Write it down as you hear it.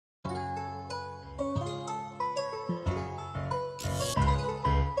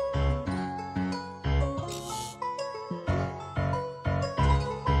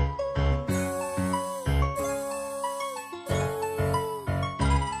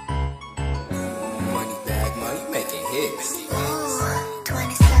hits.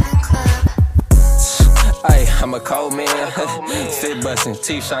 27 Club. Ay, I'm a cold man, fit bustin',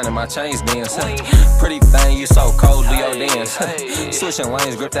 teeth shining, my chains dance. Pretty thing, you so cold, do your dance. Switching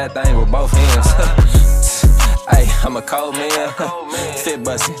lanes, grip that thing with both hands. Ay, I'm a cold man, fit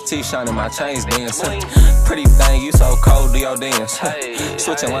bustin', teeth shining, my chains dance. Pretty thing, you so cold, do your dance.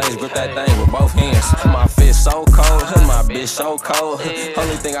 Switching lanes, grip that thing with both hands. My fit so cold, my bitch so cold.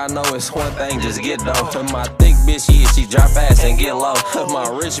 Only thing I know is one thing, just get dough. My thick bitch, she drop ass and get low. My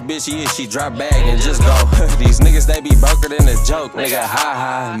rich bitch, she drop bag and just go. These niggas, they be broker than a joke, nigga,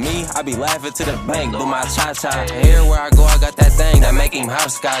 ha. Me, I be laughing to the bank, do my cha-cha. Everywhere I go, I got that thing that make him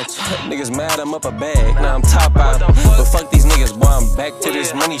hopscotch. Niggas mad, I'm up a bag, now I'm top out. But fuck these niggas, boy, I'm back to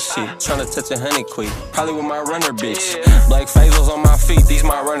this money shit. Tryna touch a honey quick, probably with my runner, bitch. Black phasals on my feet, these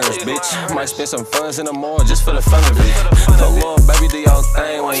my runners, bitch. Might spend some funds in the mall just for the fun of it. So Lord, baby, do your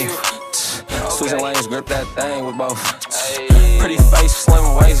thing when you switching lanes, grip that thing with both. Pretty face,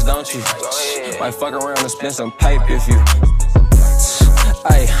 slim waist, don't you? Might fuck around and spend some paper if you.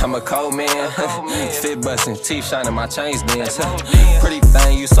 Ay, I'm a cold man, fit bustin', teeth shining, my chains dance. Pretty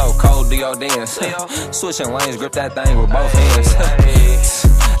thing, you so cold, do your dance. Switching lanes, grip that thing with both hands.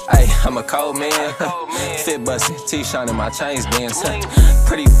 Ay, I'm a cold man, fit bustin', teeth shining, my chains dance.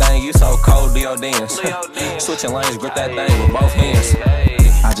 Pretty thing, you so cold, do your dance. Switching lanes, grip that thing with both hands.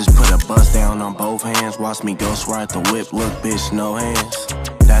 I just put a bust down on both hands. Watch me ghost ride the whip, look bitch, no hands.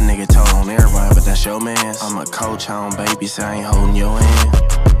 That nigga told on everybody, but that's your mans. I'm a coach, I don't babysit, I ain't holding your hand.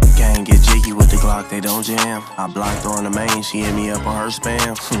 Gang get jiggy with the Glock, they don't jam. I blocked her on the main, she hit me up on her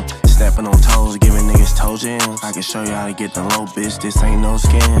spam. Stepping on toes, giving niggas toe jams. I can show you how to get the low, bitch, this ain't no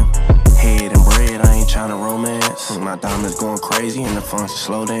scam. Head and bread, I ain't tryna romance. My diamonds going crazy in the function,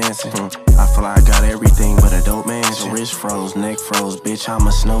 slow dancing. I feel like I got everything but a dope man. Wrist froze, neck froze, bitch, I'm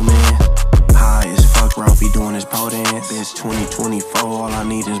a snowman. High as fuck, Ralfy doing his pole dance. Bitch, 2024, all I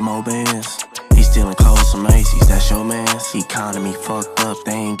need is more bands. He stealing clothes from Macy's, that's your man's. Economy fucked up,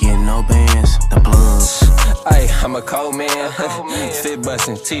 they ain't getting no bands. The blood. Ay, I'm a cold man, fit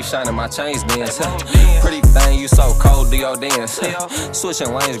bustin', teeth shining, my chains dance. Pretty thing, you so cold, do your dance.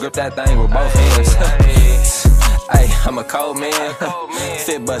 Switching lanes, grip that thing with both hands. Ay, I'm a cold man,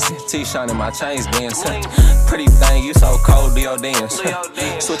 fit bustin', teeth shining, my chains dance. Pretty thing, you so cold, do your dance.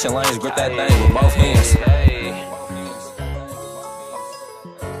 Switching lanes, grip that thing with both hands.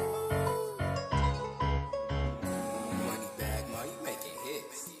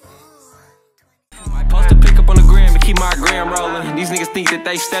 Post a pick up on the gram to keep my gram rolling. These niggas think that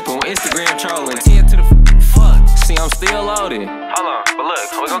they steppin' on Instagram trolling. 10 to the fuck. See, I'm still loaded. Hold on, but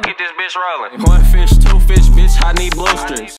look, we gon' get this bitch rolling. One fish, two fish, bitch, I need blue strips.